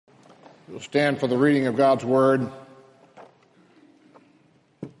We'll stand for the reading of God's Word,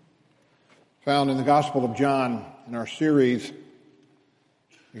 found in the Gospel of John in our series,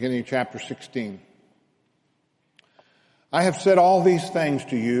 beginning in chapter 16. I have said all these things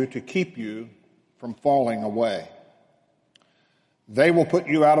to you to keep you from falling away. They will put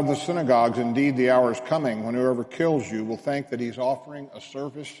you out of the synagogues. Indeed, the hour is coming when whoever kills you will think that he's offering a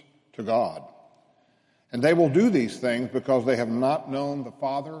service to God. And they will do these things because they have not known the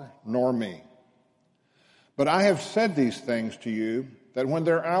Father nor me. But I have said these things to you that when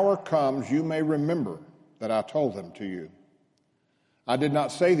their hour comes, you may remember that I told them to you. I did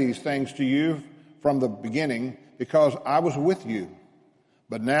not say these things to you from the beginning because I was with you.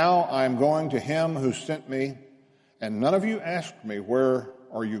 But now I am going to him who sent me, and none of you asked me, where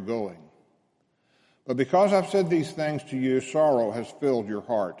are you going? But because I've said these things to you, sorrow has filled your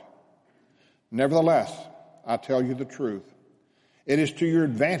heart. Nevertheless, I tell you the truth. It is to your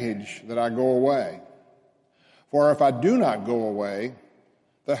advantage that I go away. For if I do not go away,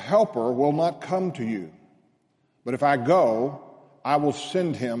 the Helper will not come to you. But if I go, I will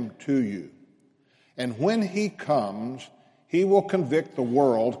send him to you. And when he comes, he will convict the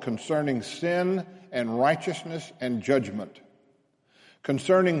world concerning sin and righteousness and judgment.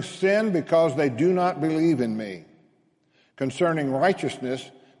 Concerning sin, because they do not believe in me. Concerning righteousness,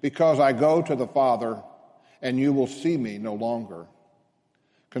 because I go to the Father, and you will see me no longer.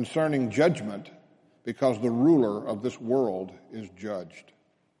 Concerning judgment, because the ruler of this world is judged.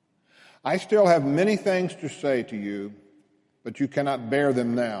 I still have many things to say to you, but you cannot bear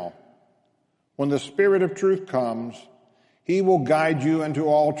them now. When the Spirit of truth comes, he will guide you into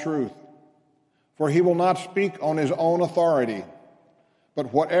all truth. For he will not speak on his own authority,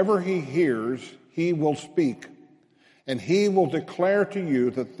 but whatever he hears, he will speak. And he will declare to you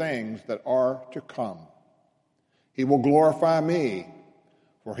the things that are to come. He will glorify me,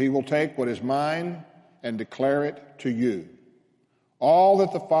 for he will take what is mine and declare it to you. All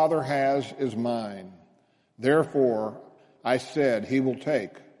that the Father has is mine. Therefore, I said he will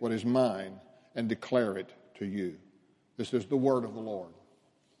take what is mine and declare it to you. This is the word of the Lord.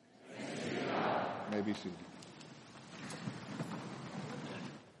 You may be seated.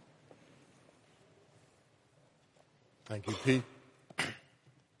 Thank you, Pete.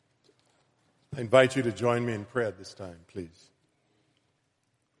 I invite you to join me in prayer at this time, please.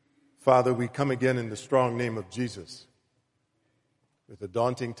 Father, we come again in the strong name of Jesus with the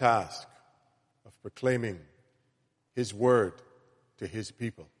daunting task of proclaiming his word to his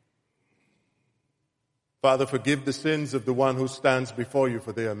people. Father, forgive the sins of the one who stands before you,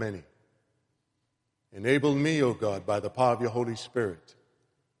 for they are many. Enable me, O God, by the power of your Holy Spirit,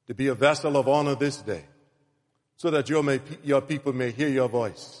 to be a vessel of honor this day, so that your people may hear your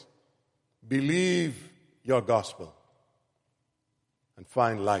voice, believe your gospel, and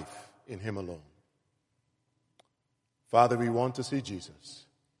find life in him alone. Father, we want to see Jesus.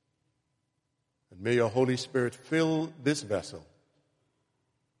 And may your Holy Spirit fill this vessel,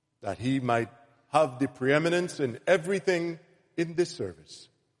 that he might have the preeminence in everything in this service,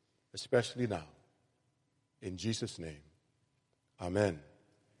 especially now. In Jesus' name, amen.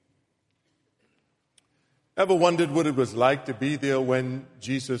 Ever wondered what it was like to be there when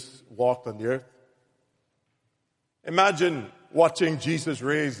Jesus walked on the earth? Imagine watching Jesus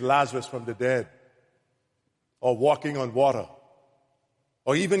raise Lazarus from the dead, or walking on water,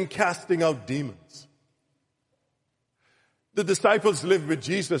 or even casting out demons. The disciples lived with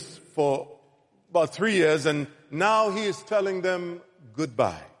Jesus for about 3 years, and now he is telling them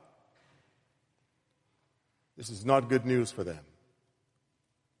goodbye. This is not good news for them.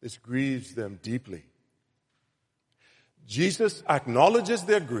 This grieves them deeply. Jesus acknowledges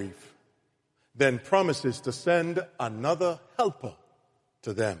their grief, then promises to send another helper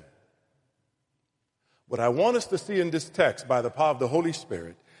to them. What I want us to see in this text by the power of the Holy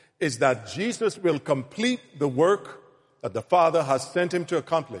Spirit is that Jesus will complete the work that the Father has sent him to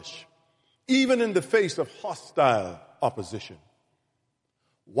accomplish, even in the face of hostile opposition.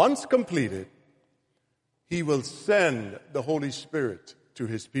 Once completed, he will send the Holy Spirit to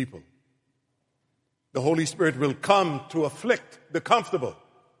his people. The Holy Spirit will come to afflict the comfortable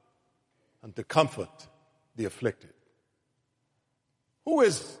and to comfort the afflicted. Who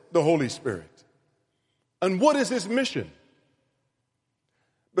is the Holy Spirit? And what is his mission?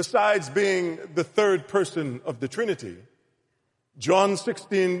 Besides being the third person of the Trinity, John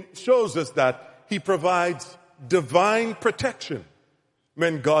 16 shows us that he provides divine protection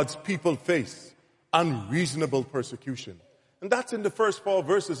when God's people face unreasonable persecution. And that's in the first 4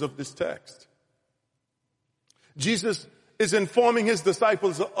 verses of this text. Jesus is informing his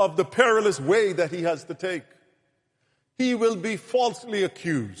disciples of the perilous way that he has to take. He will be falsely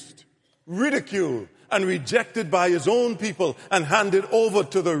accused ridiculed, and rejected by his own people and handed over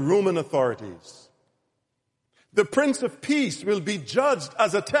to the Roman authorities. The Prince of Peace will be judged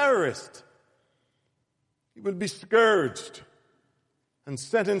as a terrorist. He will be scourged and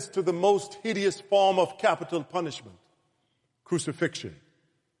sentenced to the most hideous form of capital punishment, crucifixion.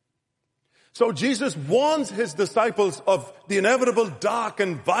 So Jesus warns his disciples of the inevitable dark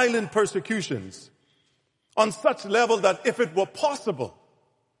and violent persecutions on such level that if it were possible,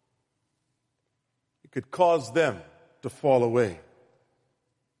 it could cause them to fall away.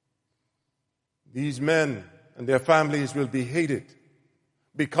 These men and their families will be hated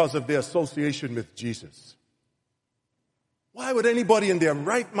because of their association with Jesus. Why would anybody in their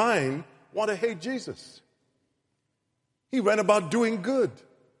right mind want to hate Jesus? He went about doing good.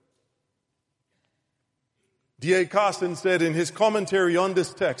 D.A. Carson said in his commentary on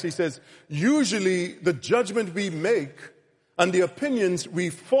this text, he says, usually the judgment we make and the opinions we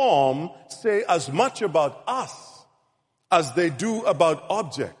form say as much about us as they do about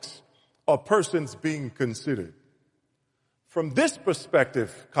objects or persons being considered. From this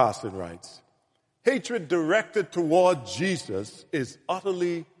perspective, Carson writes, hatred directed toward Jesus is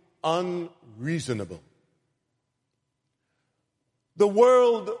utterly unreasonable. The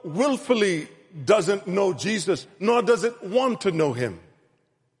world willfully doesn't know Jesus, nor does it want to know him.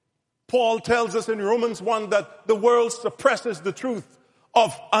 Paul tells us in Romans 1 that the world suppresses the truth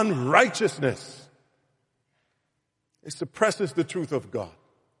of unrighteousness. It suppresses the truth of God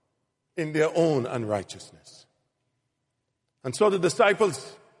in their own unrighteousness. And so the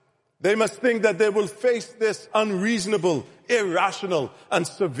disciples, they must think that they will face this unreasonable, irrational, and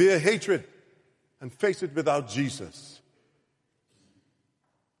severe hatred and face it without Jesus.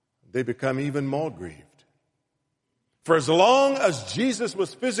 They become even more grieved. For as long as Jesus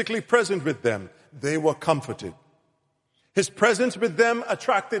was physically present with them, they were comforted. His presence with them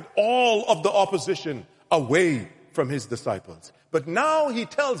attracted all of the opposition away from his disciples. But now he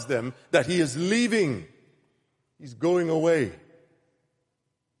tells them that he is leaving. He's going away.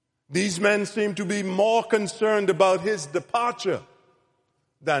 These men seem to be more concerned about his departure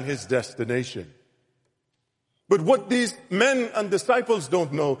than his destination. But what these men and disciples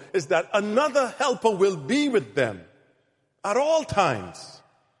don't know is that another helper will be with them at all times,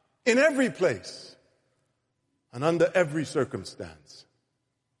 in every place, and under every circumstance.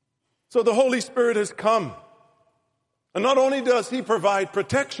 So the Holy Spirit has come. And not only does he provide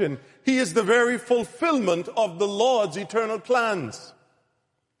protection, he is the very fulfillment of the Lord's eternal plans.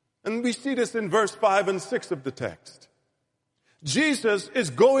 And we see this in verse 5 and 6 of the text. Jesus is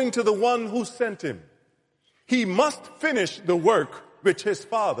going to the one who sent him. He must finish the work which his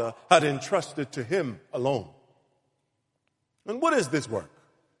Father had entrusted to him alone. And what is this work?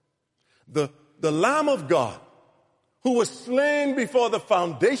 The Lamb of God, who was slain before the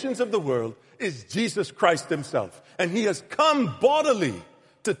foundations of the world, is Jesus Christ himself. And he has come bodily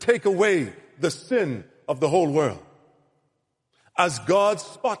to take away the sin of the whole world. As God's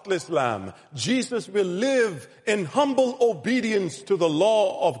spotless Lamb, Jesus will live in humble obedience to the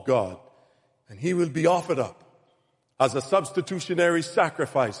law of God. And he will be offered up as a substitutionary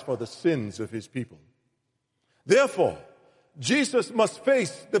sacrifice for the sins of his people. Therefore, Jesus must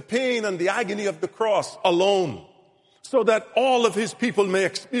face the pain and the agony of the cross alone, so that all of his people may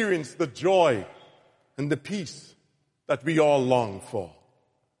experience the joy and the peace that we all long for.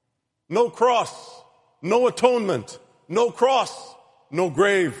 No cross, no atonement. No cross, no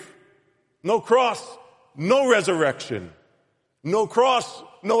grave. No cross, no resurrection. No cross,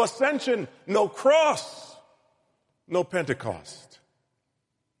 no ascension. No cross, no Pentecost.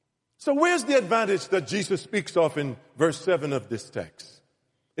 So where's the advantage that Jesus speaks of in verse 7 of this text?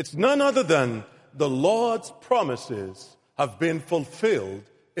 It's none other than the Lord's promises have been fulfilled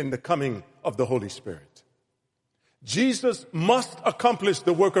in the coming of the Holy Spirit. Jesus must accomplish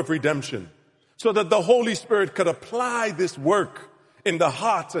the work of redemption so that the Holy Spirit could apply this work in the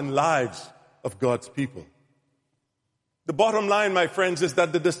hearts and lives of God's people. The bottom line, my friends, is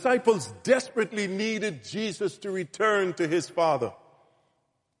that the disciples desperately needed Jesus to return to his Father.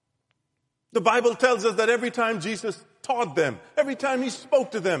 The Bible tells us that every time Jesus taught them, every time he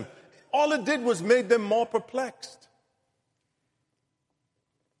spoke to them, all it did was made them more perplexed.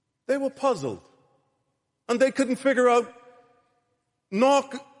 They were puzzled. And they couldn't figure out nor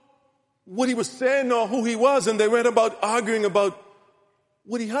what he was saying nor who he was. And they went about arguing about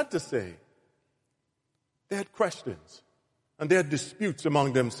what he had to say. They had questions. And they had disputes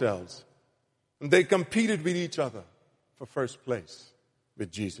among themselves. And they competed with each other for first place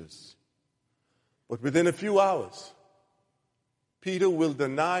with Jesus. But within a few hours, Peter will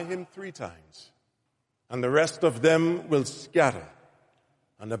deny him 3 times. And the rest of them will scatter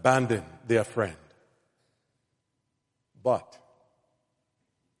and abandon their friend. But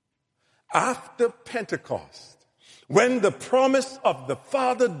after Pentecost, when the promise of the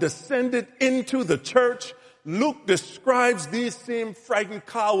Father descended into the church, Luke describes these same frightened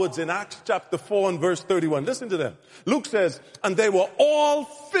cowards in Acts chapter 4 and verse 31. Listen to them. Luke says, and they were all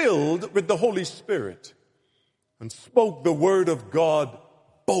filled with the Holy Spirit and spoke the word of God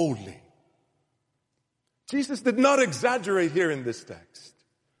boldly. Jesus did not exaggerate here in this text.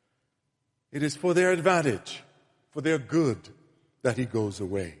 It is for their advantage, for their good, that he goes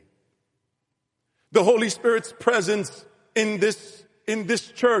away. The Holy Spirit's presence in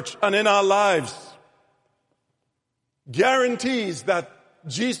this church and in our lives guarantees that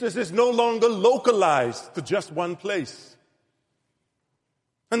Jesus is no longer localized to just one place.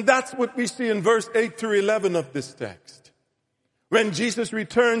 And that's what we see in verse 8 through 11 of this text. When Jesus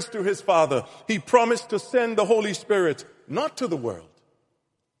returns to his Father, he promised to send the Holy Spirit not to the world,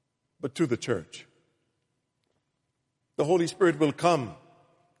 but to the church. The Holy Spirit will come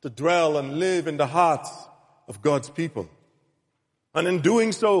to dwell and live in the hearts of God's people. And in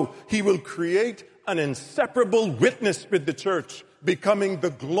doing so, he will create an inseparable witness with the church, becoming the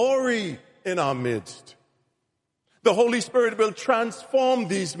glory in our midst. The Holy Spirit will transform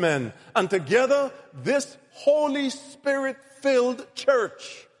these men, and together this Holy Spirit-filled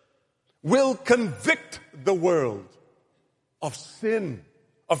church will convict the world of sin,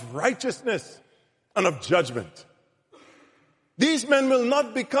 of righteousness, and of judgment. These men will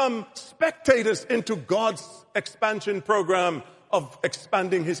not become spectators into God's expansion program of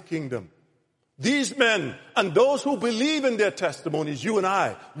expanding his kingdom. These men and those who believe in their testimonies, you and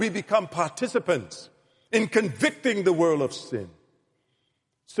I, we become participants in convicting the world of sin.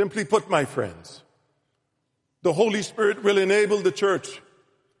 Simply put, my friends, the Holy Spirit will enable the church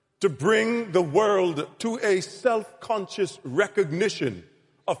to bring the world to a self-conscious recognition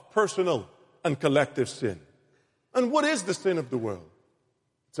of personal and collective sin. And what is the sin of the world?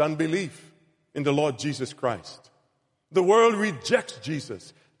 It's unbelief in the Lord Jesus Christ. The world rejects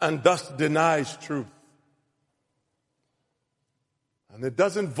Jesus and thus denies truth. And it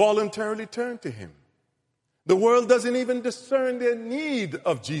doesn't voluntarily turn to him. The world doesn't even discern their need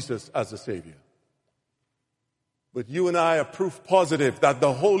of Jesus as a Savior. But you and I are proof positive that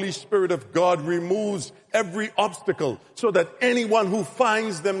the Holy Spirit of God removes every obstacle so that anyone who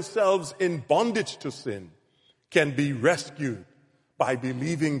finds themselves in bondage to sin can be rescued by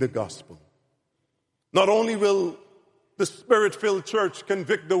believing the gospel. Not only will the Spirit-filled church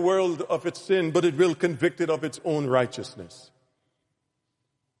convict the world of its sin, but it will convict it of its own righteousness.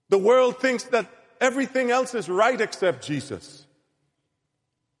 The world thinks that everything else is right except Jesus.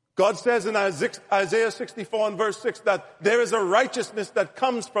 God says in Isaiah 64 and verse 6 that there is a righteousness that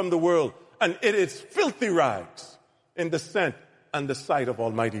comes from the world, and it is filthy rags in the scent and the sight of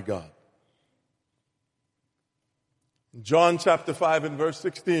Almighty God. In John chapter 5 and verse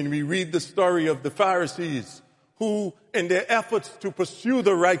 16, we read the story of the Pharisees who, in their efforts to pursue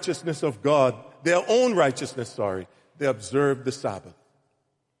the righteousness of God, their own righteousness, they observed the Sabbath.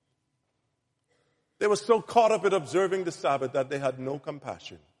 They were so caught up in observing the Sabbath that they had no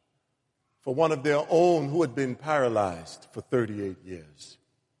compassion for one of their own who had been paralyzed for 38 years.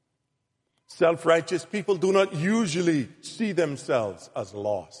 Self-righteous people do not usually see themselves as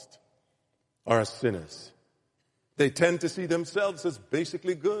lost or as sinners. They tend to see themselves as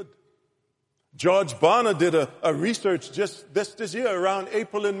basically good. George Barna did a research just this year, around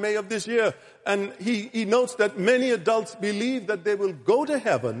April and May of this year, and he notes that many adults believe that they will go to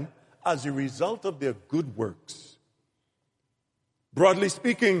heaven as a result of their good works. Broadly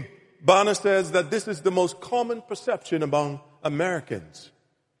speaking, Barna says that this is the most common perception among Americans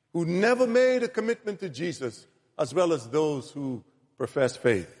who never made a commitment to Jesus, as well as those who profess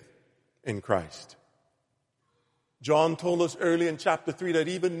faith in Christ. John told us early in chapter 3 that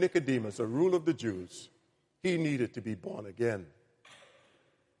even Nicodemus, a ruler of the Jews, he needed to be born again.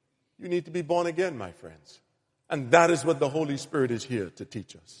 You need to be born again, my friends. And that is what the Holy Spirit is here to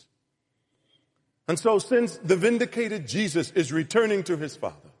teach us. And so since the vindicated Jesus is returning to his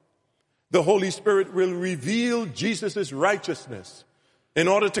Father, the Holy Spirit will reveal Jesus' righteousness in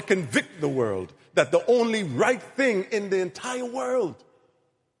order to convict the world that the only right thing in the entire world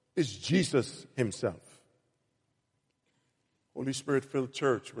is Jesus himself. Holy Spirit-filled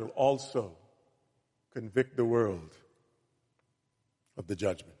church will also convict the world of the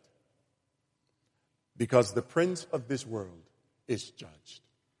judgment, because the prince of this world is judged.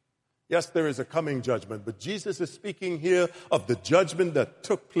 Yes, there is a coming judgment, but Jesus is speaking here of the judgment that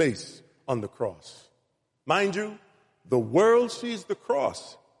took place on the cross. Mind you, the world sees the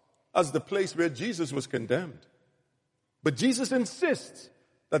cross as the place where Jesus was condemned. But Jesus insists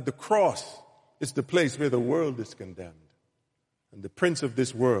that the cross is the place where the world is condemned, and the prince of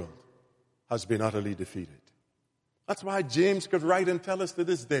this world has been utterly defeated. That's why James could write and tell us to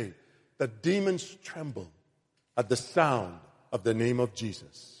this day that demons tremble at the sound of the name of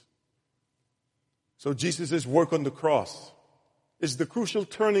Jesus. So Jesus' work on the cross is the crucial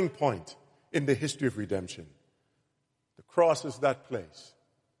turning point in the history of redemption. The cross is that place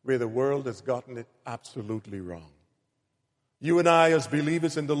where the world has gotten it absolutely wrong. You and I, as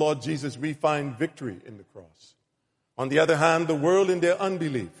believers in the Lord Jesus, we find victory in the cross. On the other hand, the world in their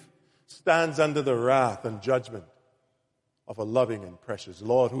unbelief stands under the wrath and judgment of a loving and precious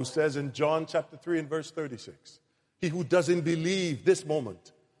Lord, who says in John chapter 3 and verse 36, he who doesn't believe this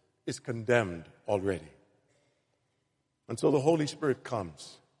moment is condemned already. And so the Holy Spirit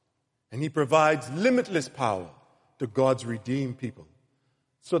comes and he provides limitless power to God's redeemed people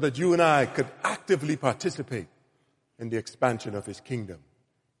so that you and I could actively participate in the expansion of his kingdom,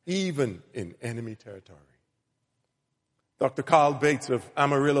 even in enemy territory. Dr. Carl Bates of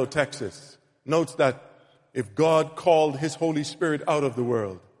Amarillo, Texas, notes that if God called his Holy Spirit out of the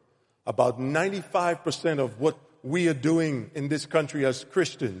world, about 95% of what we are doing in this country as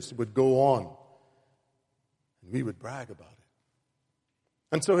Christians would go on, and we would brag about it.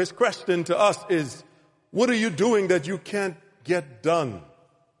 And so his question to us is, what are you doing that you can't get done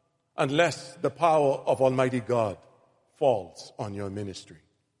unless the power of Almighty God falls on your ministry?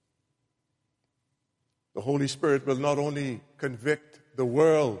 The Holy Spirit will not only convict the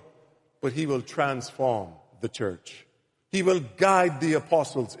world, but he will transform the church. He will guide the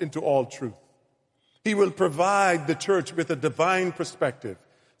apostles into all truth. He will provide the church with a divine perspective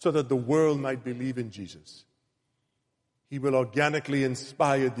so that the world might believe in Jesus. He will organically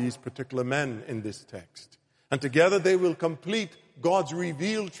inspire these particular men in this text. And together they will complete God's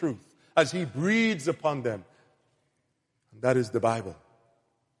revealed truth as he breathes upon them. And that is the Bible.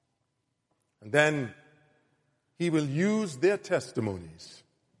 And then he will use their testimonies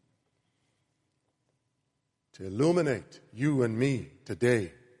to illuminate you and me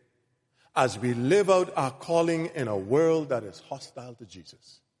today as we live out our calling in a world that is hostile to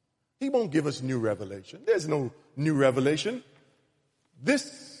Jesus. He won't give us new revelation. There's no new revelation.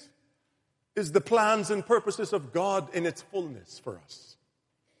 This is the plans and purposes of God in its fullness for us.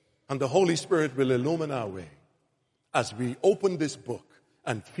 And the Holy Spirit will illumine our way as we open this book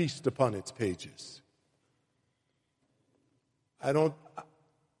and feast upon its pages. I don't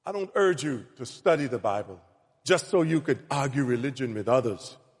urge you to study the Bible just so you could argue religion with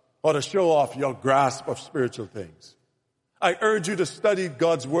others or to show off your grasp of spiritual things. I urge you to study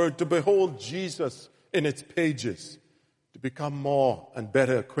God's word, to behold Jesus in its pages, to become more and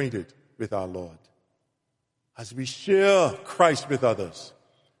better acquainted with our Lord. As we share Christ with others,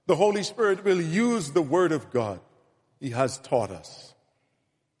 the Holy Spirit will use the word of God he has taught us.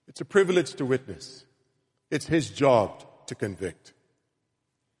 It's a privilege to witness. It's his job to convict.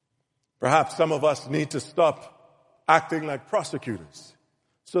 Perhaps some of us need to stop acting like prosecutors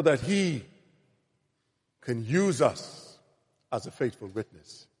so that he can use us as a faithful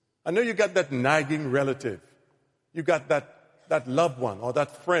witness. I know you got that nagging relative. You got that loved one or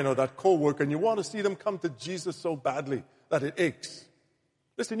that friend or that co-worker, and you want to see them come to Jesus so badly that it aches.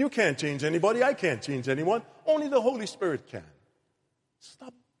 Listen, you can't change anybody. I can't change anyone. Only the Holy Spirit can.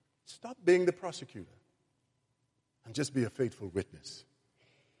 Stop being the prosecutor and just be a faithful witness.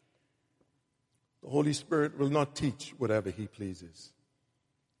 The Holy Spirit will not teach whatever he pleases.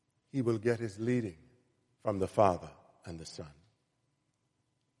 He will get his leading from the Father and the Son.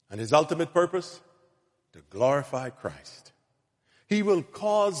 And his ultimate purpose? To glorify Christ. He will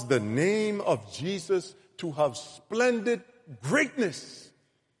cause the name of Jesus to have splendid greatness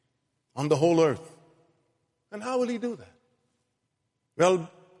on the whole earth. And how will he do that? Well,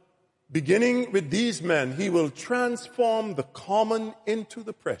 beginning with these men, he will transform the common into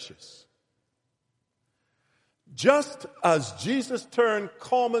the precious. Just as Jesus turned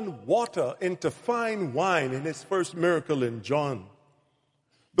common water into fine wine in his first miracle in John,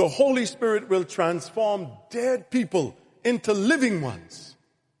 the Holy Spirit will transform dead people into living ones.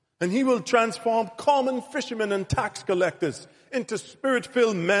 And he will transform common fishermen and tax collectors into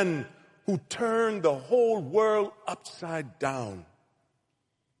spirit-filled men who turn the whole world upside down.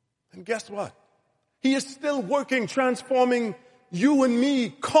 And guess what? He is still working, transforming you and me,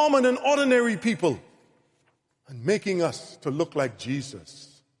 common and ordinary people, and making us to look like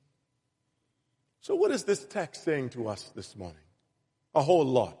Jesus. So what is this text saying to us this morning? A whole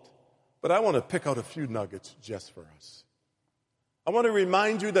lot. But I want to pick out a few nuggets just for us. I want to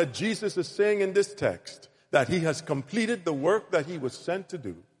remind you that Jesus is saying in this text that he has completed the work that he was sent to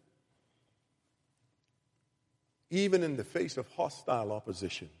do. even in the face of hostile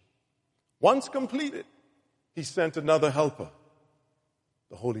opposition. Once completed, he sent another helper,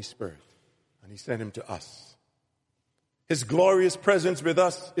 the Holy Spirit, and he sent him to us. His glorious presence with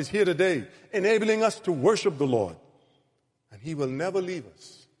us is here today, enabling us to worship the Lord. And he will never leave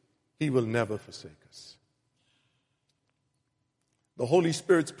us. He will never forsake us. The Holy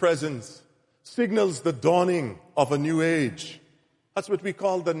Spirit's presence signals the dawning of a new age. That's what we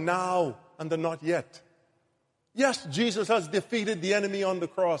call the now and the not yet. Yes, Jesus has defeated the enemy on the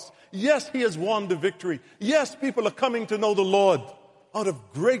cross. Yes, he has won the victory. Yes, people are coming to know the Lord out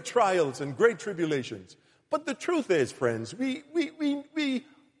of great trials and great tribulations. But the truth is, friends, we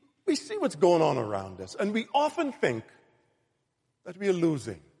see what's going on around us, and we often think that we are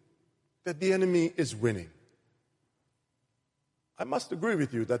losing, that the enemy is winning. I must agree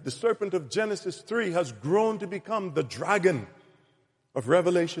with you that the serpent of Genesis 3 has grown to become the dragon of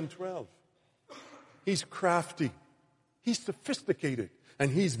Revelation 12. He's crafty, he's sophisticated,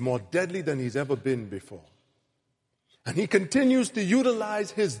 and he's more deadly than he's ever been before. And he continues to utilize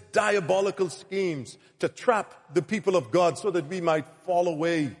his diabolical schemes to trap the people of God so that we might fall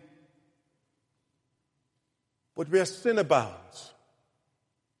away. But where sin abounds,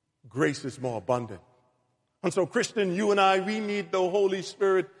 grace is more abundant. And so, Christian, you and I, we need the Holy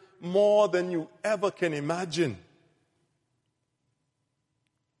Spirit more than you ever can imagine.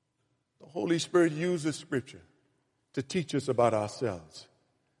 The Holy Spirit uses Scripture to teach us about ourselves,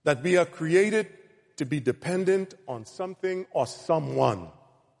 that we are created to be dependent on something or someone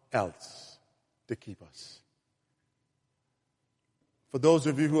else to keep us. For those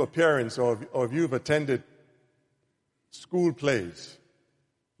of you who are parents or if you've attended school plays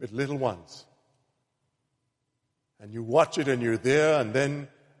with little ones, and you watch it and you're there, and then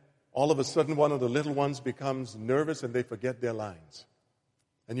all of a sudden one of the little ones becomes nervous and they forget their lines.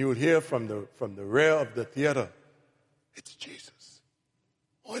 And you would hear from the rear of the theater, "It's Jesus."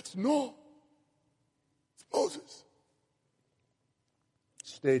 "Oh, it's no. It's Moses."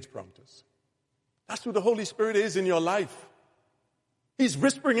 Stage prompters. That's who the Holy Spirit is in your life. He's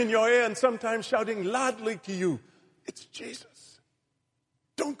whispering in your ear and sometimes shouting loudly to you, "It's Jesus.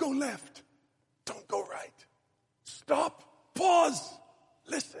 Don't go left. Don't go right. Stop. Pause.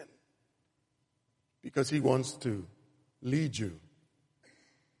 Listen." Because he wants to lead you.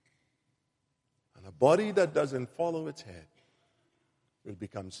 And a body that doesn't follow its head will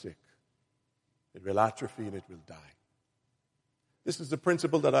become sick. It will atrophy and it will die. This is the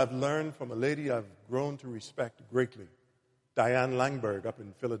principle that I've learned from a lady I've grown to respect greatly, Diane Langberg, up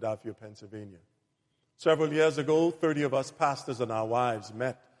in Philadelphia, Pennsylvania. Several years ago, 30 of us pastors and our wives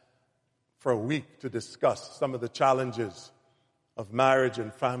met for a week to discuss some of the challenges of marriage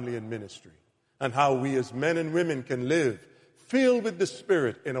and family and ministry, and how we as men and women can live filled with the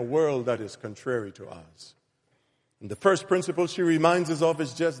Spirit in a world that is contrary to ours. And the first principle she reminds us of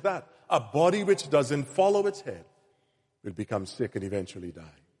is just that. A body which doesn't follow its head will become sick and eventually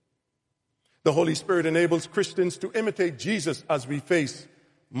die. The Holy Spirit enables Christians to imitate Jesus as we face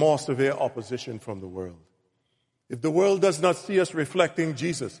more severe opposition from the world. If the world does not see us reflecting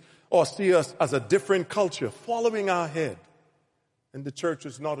Jesus or see us as a different culture following our head, then the church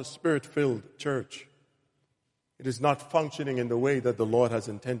is not a Spirit-filled church. It is not functioning in the way that the Lord has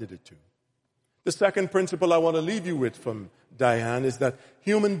intended it to. The second principle I want to leave you with from Diane is that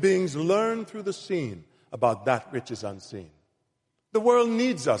human beings learn through the seen about that which is unseen. The world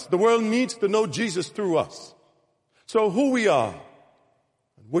needs us. The world needs to know Jesus through us. So who we are,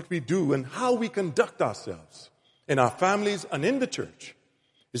 and what we do, and how we conduct ourselves in our families and in the church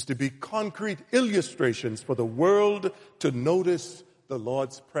is to be concrete illustrations for the world to notice the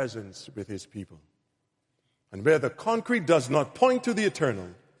Lord's presence with his people. And where the concrete does not point to the eternal,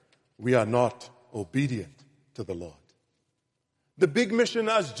 we are not obedient to the Lord. The big mission,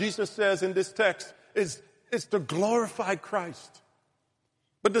 as Jesus says in this text, is to glorify Christ.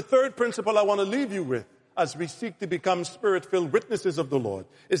 But the third principle I want to leave you with as we seek to become Spirit-filled witnesses of the Lord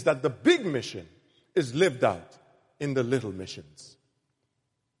is that the big mission is lived out in the little missions.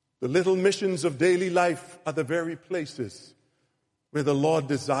 The little missions of daily life are the very places where the Lord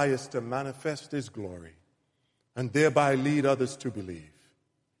desires to manifest his glory and thereby lead others to believe.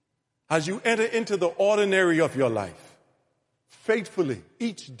 As you enter into the ordinary of your life, faithfully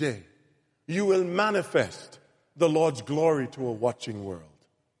each day, you will manifest the Lord's glory to a watching world.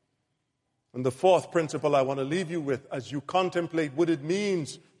 And the fourth principle I want to leave you with as you contemplate what it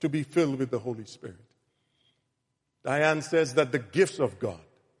means to be filled with the Holy Spirit. Diane says that the gifts of God,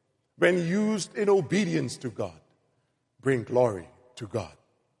 when used in obedience to God, bring glory to God.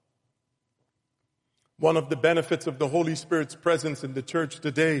 One of the benefits of the Holy Spirit's presence in the church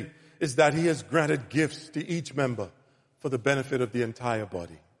today is that he has granted gifts to each member for the benefit of the entire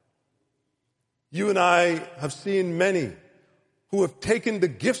body. You and I have seen many who have taken the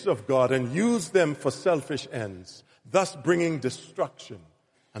gifts of God and used them for selfish ends, thus bringing destruction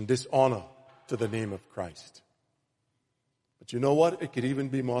and dishonor to the name of Christ. But you know what? It could even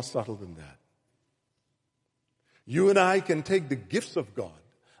be more subtle than that. You and I can take the gifts of God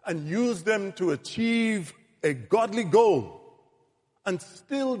and use them to achieve a godly goal and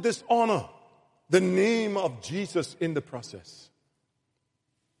still dishonor the name of Jesus in the process.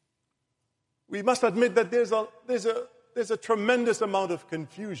 We must admit that there's a tremendous amount of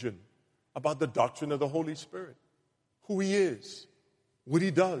confusion about the doctrine of the Holy Spirit, who he is, what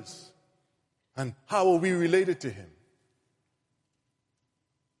he does, and how are we related to him.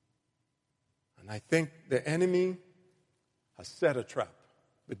 And I think the enemy has set a trap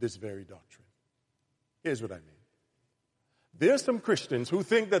with this very doctrine. Here's what I mean. There are some Christians who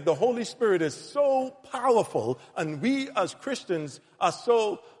think that the Holy Spirit is so powerful and we as Christians are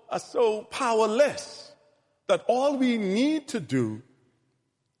so powerless that all we need to do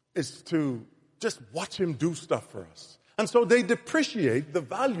is to just watch him do stuff for us. And so they depreciate the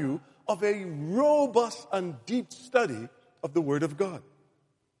value of a robust and deep study of the Word of God.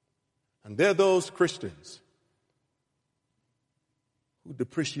 And they're those Christians who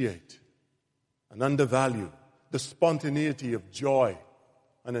depreciate and undervalue the spontaneity of joy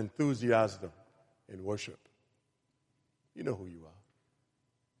and enthusiasm in worship. You know who you are.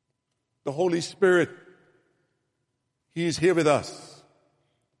 The Holy Spirit, he is here with us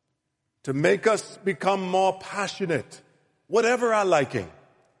to make us become more passionate, whatever our liking,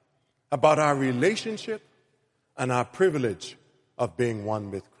 about our relationship and our privilege of being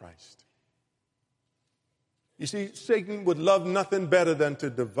one with Christ. You see, Satan would love nothing better than to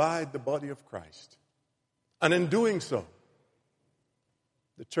divide the body of Christ. And in doing so,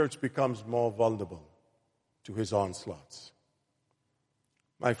 the church becomes more vulnerable to his onslaughts.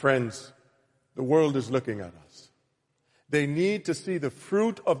 My friends, the world is looking at us. They need to see the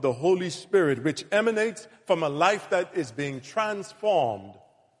fruit of the Holy Spirit, which emanates from a life that is being transformed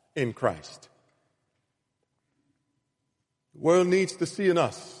in Christ. The world needs to see in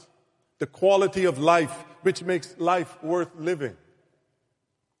us the quality of life which makes life worth living.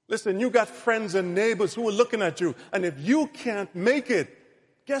 Listen, you got friends and neighbors who are looking at you, and if you can't make it,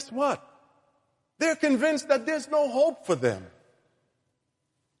 guess what? They're convinced that there's no hope for them.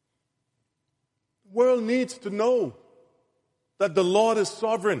 The world needs to know that the Lord is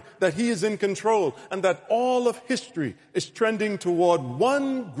sovereign, that he is in control, and that all of history is trending toward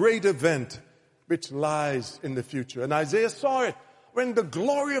one great event which lies in the future. And Isaiah saw it, when the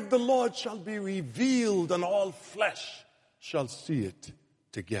glory of the Lord shall be revealed and all flesh shall see it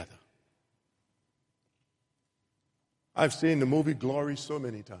together. I've seen the movie Glory so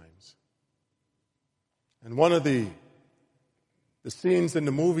many times. And one of the scenes in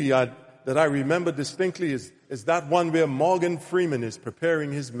the movie that I remember distinctly is that one where Morgan Freeman is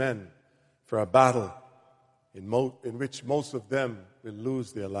preparing his men for a battle in which most of them will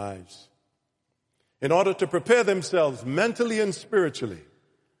lose their lives. In order to prepare themselves mentally and spiritually,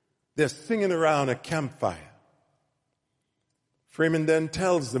 they're singing around a campfire. Freeman then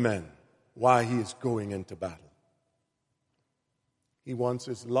tells the men why he is going into battle. He wants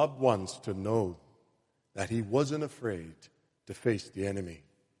his loved ones to know that he wasn't afraid to face the enemy,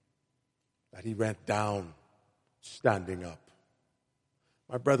 that he went down standing up.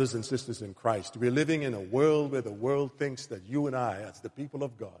 My brothers and sisters in Christ, we're living in a world where the world thinks that you and I, as the people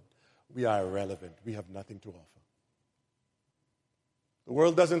of God, we are irrelevant. We have nothing to offer. The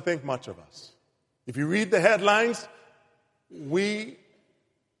world doesn't think much of us. If you read the headlines, we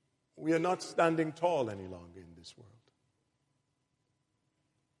are not standing tall any longer in this world.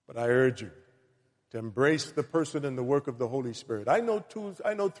 But I urge you to embrace the person and the work of the Holy Spirit. I know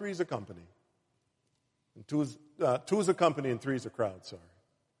three's a company. And two's a company and three's a crowd, sorry.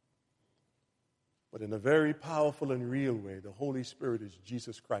 But in a very powerful and real way, the Holy Spirit is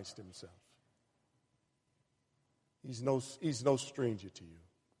Jesus Christ himself. He's no stranger to you.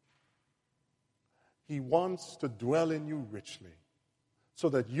 He wants to dwell in you richly so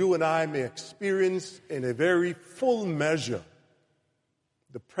that you and I may experience in a very full measure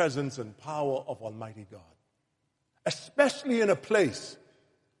the presence and power of Almighty God, especially in a place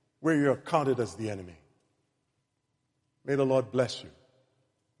where you're counted as the enemy. May the Lord bless you.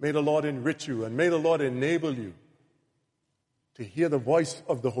 May the Lord enrich you, and may the Lord enable you to hear the voice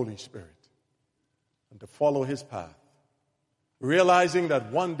of the Holy Spirit and to follow his path, realizing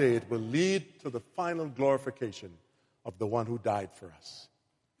that one day it will lead to the final glorification of the one who died for us,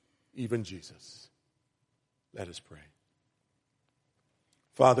 even Jesus. Let us pray.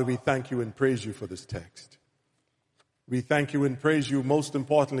 Father, we thank you and praise you for this text. We thank you and praise you most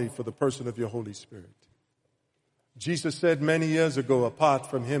importantly for the person of your Holy Spirit. Jesus said many years ago, apart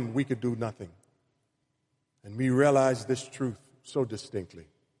from him, we could do nothing. And we realize this truth so distinctly.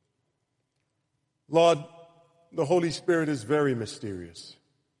 Lord, the Holy Spirit is very mysterious.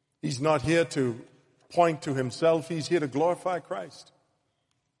 He's not here to point to himself. He's here to glorify Christ.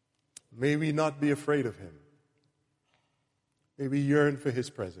 May we not be afraid of him. May we yearn for his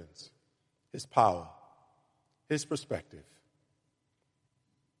presence, his power, his perspective,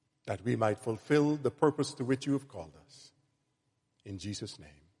 that we might fulfill the purpose to which you have called us. In Jesus' name,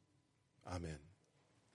 amen.